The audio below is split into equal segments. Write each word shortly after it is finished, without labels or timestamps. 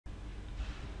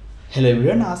Hello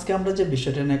everyone, আজকে আমরা যে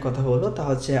বিষয়টা নিয়ে কথা বলবো তা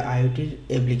হচ্ছে আইওটির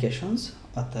অ্যাপ্লিকেশনস।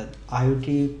 অর্থাৎ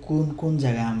আইওটি কোন কোন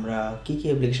জায়গায় আমরা কি কি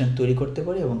অ্যাপ্লিকেশন তৈরি করতে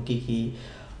পারি এবং কি কি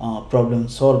প্রবলেম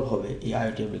সলভ হবে এই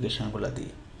আইওটি অ্যাপ্লিকেশনগুলো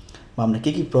দিয়ে, বা আমরা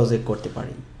কি কি প্রজেক্ট করতে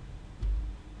পারি।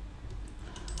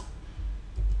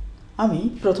 আমি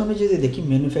প্রথমে যদি দেখি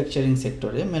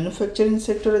ম্যানুফ্যাকচারিং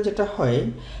সেক্টরে যেটা হয়,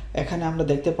 এখানে আমরা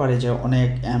দেখতে পারি যে অনেক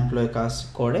এমপ্লয় কাজ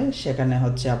করে। সেখানে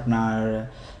হচ্ছে আপনার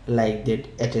লাইক দ্যাট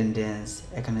অ্যাটেন্ডেন্স,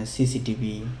 এখানে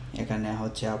সিসিটিভি, এখানে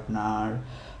হচ্ছে আপনার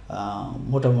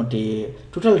মোটামুটি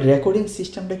টোটাল রেকর্ডিং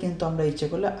সিস্টেমটা কিন্তু আমরা ইচ্ছে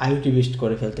করলে আইওটি বেসড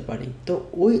করে ফেলতে পারি। তো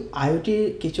ওই আইওটির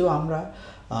কিছু আমরা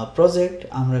প্রজেক্ট,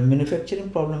 আমরা ম্যানুফ্যাকচারিং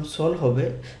প্রবলেম সলভ হবে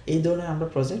এই ধরনের আমরা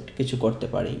প্রজেক্ট কিছু করতে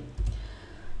পারি।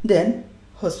 দেন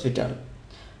হসপিটাল।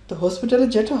 তো হসপিটালে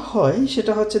যেটা হয়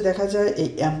সেটা হচ্ছে দেখা যায় এই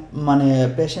মানে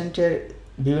পেশেন্টের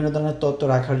বিভিন্ন ধরনের তথ্য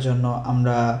রাখার জন্য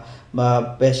আমরা, বা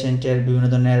পেশেন্টের বিভিন্ন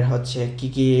ধরনের হচ্ছে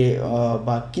কী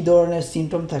বা কী ধরনের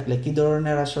সিমটম থাকলে কী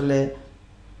ধরনের আসলে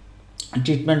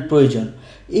ট্রিটমেন্ট প্রয়োজন,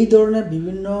 এই ধরনের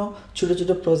বিভিন্ন ছোটো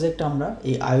ছোটো প্রজেক্ট আমরা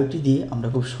এই আইওটি দিয়ে আমরা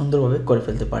খুব সুন্দরভাবে করে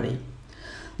ফেলতে পারি।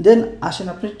 দেন আসেন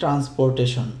আপনি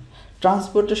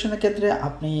ট্রান্সপোর্টেশনের ক্ষেত্রে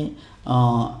আপনি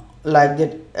লাইক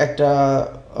দ্যাট একটা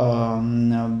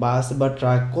বাস বা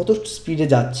ট্রাক কত স্পিডে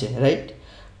যাচ্ছে, রাইট?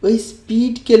 ওই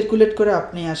স্পিড ক্যালকুলেট করে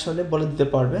আপনি আসলে বলে দিতে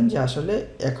পারবেন যে আসলে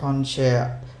এখন সে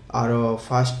আরও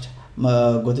ফাস্ট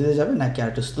গতিতে যাবে নাকি আর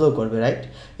একটু স্লো করবে, রাইট?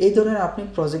 এই ধরনের আপনি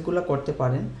প্রজেক্টগুলো করতে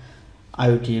পারেন।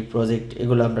 আইওটি প্রজেক্ট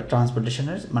এগুলো আমরা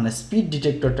ট্রান্সপোর্টেশনের মানে স্পিড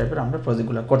ডিটেক্টর টাইপের আমরা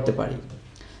প্রজেক্টগুলো করতে পারি।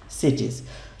 সিটিস,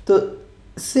 তো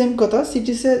সেম কথা,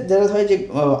 সিটিসে যারা হয় যে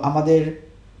আমাদের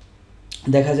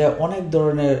দেখা যায় অনেক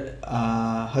ধরনের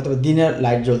হয়তো দিনের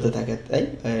লাইট জ্বলতে থাকে, তাই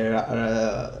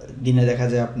দিনে দেখা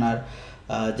যায় আপনার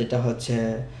যেটা হচ্ছে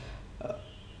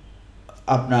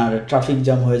আপনার ট্রাফিক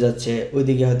জ্যাম হয়ে যাচ্ছে,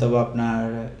 ওইদিকে হয়তো বা আপনার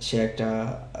সে একটা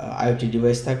আইওটি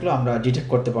ডিভাইস থাকলো, আমরা ডিটেক্ট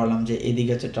করতে পারলাম যে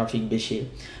এইদিকে হচ্ছে ট্রাফিক বেশি।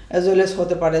 অ্যাজ ওয়েল এস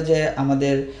হতে পারে যে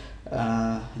আমাদের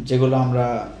যেগুলো আমরা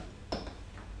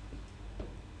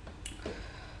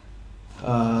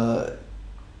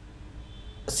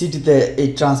সিটিতে এই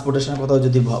ট্রান্সপোর্টেশনের কথাও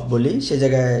যদি বলি, সে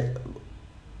জায়গায়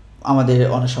আমাদের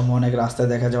অনেক সময় অনেক রাস্তায়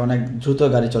দেখা যায় অনেক দ্রুত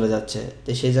গাড়ি চলে যাচ্ছে, তো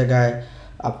সেই জায়গায়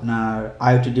আপনার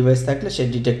আইওটি ডিভাইস থাকলে সে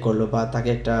ডিটেক্ট করলো বা তাকে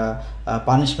একটা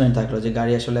পানিশমেন্ট থাকলো যে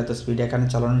গাড়ি আসলে এত স্পিডে এখানে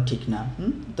চালানো ঠিক না।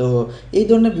 তো এই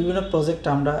ধরনের বিভিন্ন প্রজেক্ট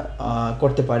আমরা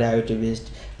করতে পারি IoT based,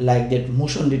 like that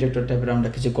motion detector টাইপের আমরা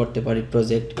কিছু করতে পারি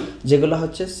প্রজেক্ট, যেগুলো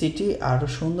হচ্ছে সিটি আরও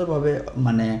সুন্দরভাবে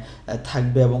মানে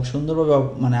থাকবে এবং সুন্দরভাবে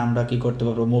মানে আমরা কি করতে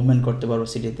পারবো, মুভমেন্ট করতে পারবো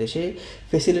সিটিতে। সেই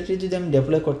ফেসিলিটি যদি আমি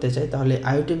ডেভেলপ করতে চাই তাহলে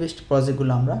আইওটি বেসড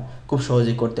প্রজেক্টগুলো আমরা খুব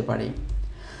সহজেই করতে পারি।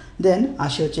 দেন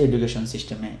আসে হচ্ছে এডুকেশন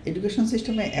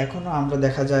সিস্টেমে এখনও আমরা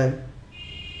দেখা যায়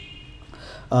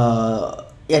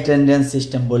অ্যাটেন্ডেন্স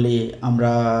সিস্টেম বলি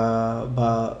আমরা, বা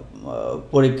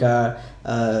পরীক্ষা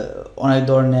অনেক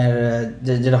ধরনের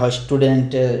যেটা হয় স্টুডেন্ট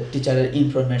টিচারের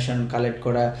ইনফরমেশন কালেক্ট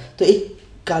করা। তো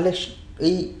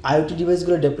এই আইওটি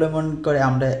ডিভাইসগুলো ডেভেলপমেন্ট করে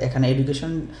আমরা এখানে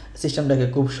এডুকেশন সিস্টেমটাকে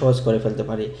খুব সহজ করে ফেলতে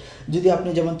পারি। যদি আপনি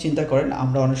যেমন চিন্তা করেন,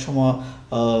 আমরা অনেক সময়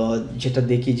যেটা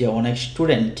দেখি যে অনেক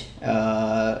স্টুডেন্ট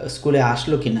স্কুলে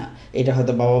আসলো কি না এটা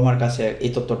হয়তো বাবা মার কাছে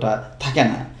এই তথ্যটা থাকে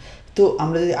না। তো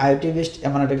আমরা যদি আইওটি বেসড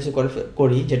এমন একটা কিছু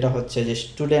করি যেটা হচ্ছে যে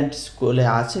স্টুডেন্ট স্কুলে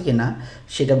আছে কি না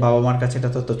সেটা বাবা মার কাছে এটা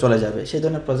তথ্য চলে যাবে, সেই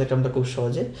ধরনের প্রজেক্ট আমরা খুব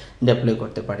সহজে ডেপ্লয়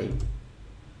করতে পারি।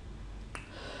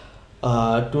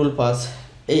 টুল পাস,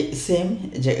 এই সেম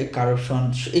যে কারাপশন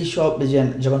এই সব যে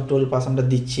যখন টোল পাস আমরা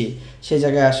দিচ্ছি সেই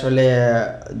জায়গায় আসলে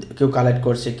কেউ কালেক্ট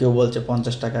করছে, কেউ বলছে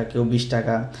 50 টাকা, কেউ 20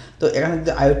 টাকা। তো এখানে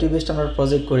যদি আইওটি বেসড আমরা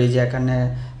প্রজেক্ট করি যে এখানে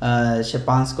সে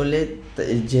পাঞ্চ করলে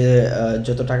যে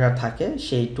যত টাকা থাকে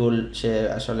সেই টোল সে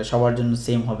আসলে সবার জন্য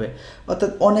সেম হবে।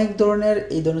 অর্থাৎ অনেক ধরনের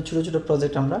এই ধরনের ছোটো ছোটো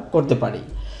প্রজেক্ট আমরা করতে পারি।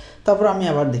 তারপর আমি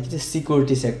আবার দেখি যে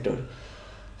সিকিউরিটি সেক্টর।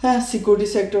 হ্যাঁ, সিকিউরিটি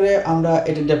সেক্টরে আমরা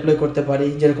এটা ডেপ্লয় করতে পারি,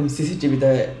 যেরকম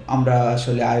সিসিটিভিতে আমরা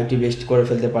আসলে আইওটি বেসড করে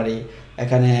ফেলতে পারি।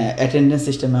 এখানে অ্যাটেন্ডেন্স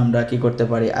সিস্টেমে আমরা কি করতে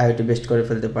পারি, আইওটি বেসড করে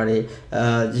ফেলতে পারি।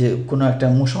 যে কোনো একটা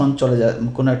মোশন চলে যায়,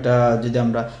 কোনো একটা যদি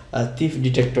আমরা থিফ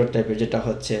ডিটেক্টর টাইপের, যেটা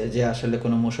হচ্ছে যে আসলে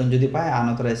কোনো মোশন যদি পায়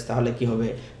আনঅথরাইজ, তাহলে কি হবে,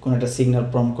 কোনো একটা সিগন্যাল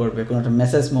প্রম্পট করবে, কোনো একটা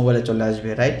মেসেজ মোবাইলে চলে আসবে,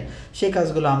 রাইট? সেই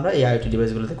কাজগুলো আমরা এই আইওটি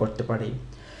ডিভাইসগুলোতে করতে পারি।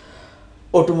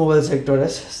 অটোমোবাইল সেক্টরে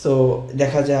তো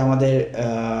দেখা যায় আমাদের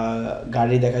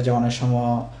গাড়ি দেখা যায় অনেক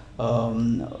সময়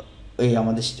এই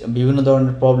আমাদের বিভিন্ন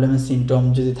ধরনের প্রবলেমের সিমটম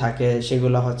যদি থাকে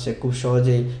সেগুলো হচ্ছে খুব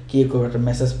সহজেই কি করে একটা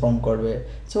মেসেজ প্রম্পট করবে।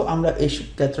 সো আমরা এই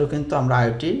ক্ষেত্রেও কিন্তু আমরা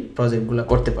আইওটি প্রজেক্টগুলো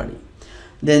করতে পারি।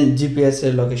 দেন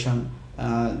জিপিএসের লোকেশন,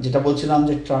 যেটা বলছিলাম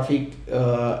যে ট্রাফিক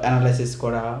অ্যানালাইসিস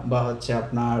করা, বা হচ্ছে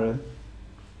আপনার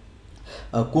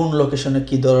কোন লোকেশনে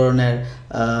কী ধরনের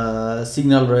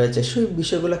সিগন্যাল রয়েছে, সেই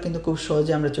বিষয়গুলো কিন্তু খুব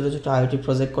সহজে আমরা ছোটো ছোটো IoT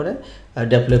প্রজেক্ট করে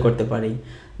ডেপ্লয় করতে পারি।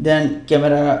 দেন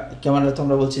ক্যামেরা তো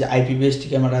আমরা বলছি যে আইপি বেসড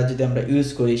ক্যামেরা যদি আমরা ইউজ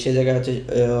করি, সে জায়গায় হচ্ছে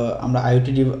আমরা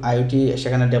আইওটি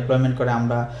সেখানে ডেপ্লয়মেন্ট করে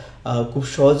আমরা খুব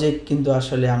সহজে কিন্তু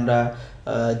আসলে আমরা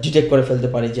ডিটেক্ট করে ফেলতে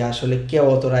পারি যে আসলে কে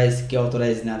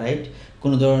অথরাইজ না, রাইট?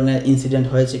 কোনো ধরনের ইনসিডেন্ট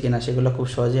হয়েছে কিনা সেগুলো খুব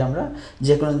সহজে আমরা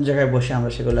যে কোনো জায়গায় বসে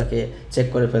আমরা সেগুলোকে চেক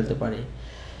করে ফেলতে পারি।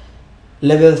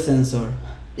 লেভেল সেন্সর,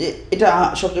 এটা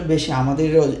সবচেয়ে বেশি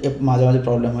আমাদেরও মাঝে মাঝে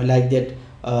প্রবলেম হয়। লাইক দ্যাট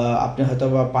আপনি হয়তো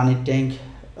বা পানির ট্যাঙ্ক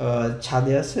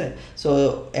ছাদে আছে, সো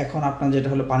এখন আপনার যেটা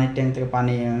হলো পানির ট্যাঙ্ক থেকে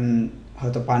পানি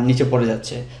হয়তো পানি নিচে পড়ে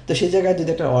যাচ্ছে, তো সেই জায়গায় যদি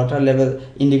একটা ওয়াটার লেভেল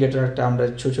ইন্ডিকেটর একটা আমরা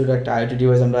ছোটো একটা IoT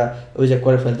ডিভাইস আমরা ওই জায়গায়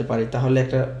করে ফেলতে পারি, তাহলে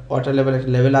একটা ওয়াটার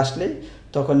লেভেল আসলেই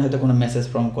তখন হয়তো কোনো মেসেজ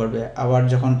ফর্ম করবে, আবার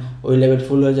যখন ওই লেভেল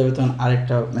ফুল হয়ে যাবে তখন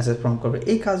আরেকটা মেসেজ ফর্ম করবে।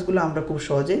 এই কাজগুলো আমরা খুব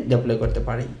সহজেই ডেপ্লয় করতে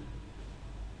পারি।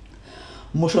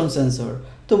 মোশন সেন্সর,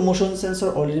 তো মোশন সেন্সর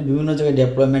অলরেডি বিভিন্ন জায়গায়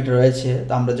ডেপ্লয়মেন্ট রয়েছে,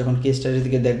 তো আমরা যখন কেস স্টাডির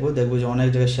দিকে দেখবো যে অনেক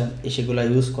জায়গায় সেগুলো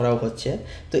ইউজ করাও হচ্ছে।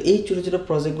 তো এই ছোটো ছোটো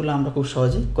প্রজেক্টগুলো আমরা খুব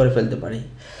সহজেই করে ফেলতে পারি।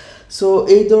 সো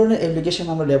এই ধরনের অ্যাপ্লিকেশন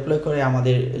আমরা ডেপ্লয় করে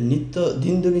আমাদের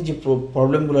দিনদৈনিক যে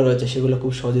প্রবলেমগুলো রয়েছে সেগুলো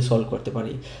খুব সহজেই সলভ করতে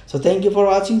পারি। So thank you for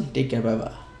watching, take care, bye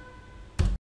bye.